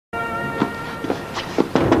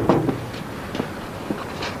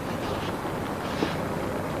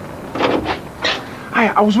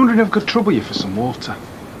I was wondering if I could trouble you for some water.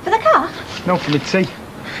 For the car? No, for my tea.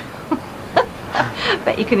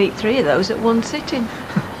 Bet you can eat 3 of those at one sitting.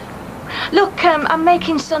 Look, I'm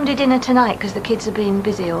making Sunday dinner tonight because the kids have been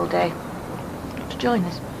busy all day. To join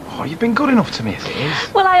us. Oh, you've been good enough to me as it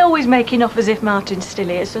is. Well, I always make enough as if Martin's still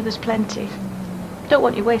here, so there's plenty. Don't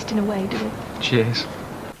want you wasting away, do we? Cheers.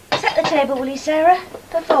 Set the table, will you, Sarah?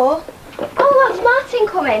 For 4. Oh, what's Martin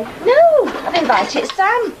coming? No, I've invited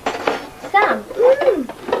Sam. Sam? You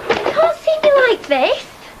can't see me like this.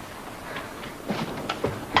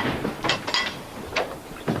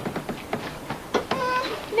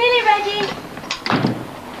 Nearly ready.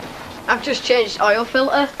 I've just changed oil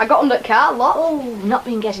filter. I got under car lock. Oh, not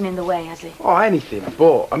been getting in the way, has he? Oh, anything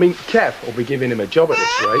but. I mean, Kev will be giving him a job at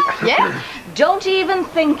this rate. Yeah? Don't even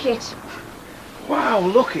think it. Wow,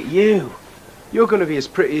 look at you. You're going to be as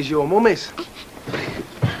pretty as your mum is.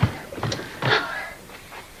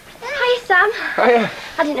 Hi, Sam. Hiya.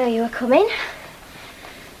 I didn't know you were coming.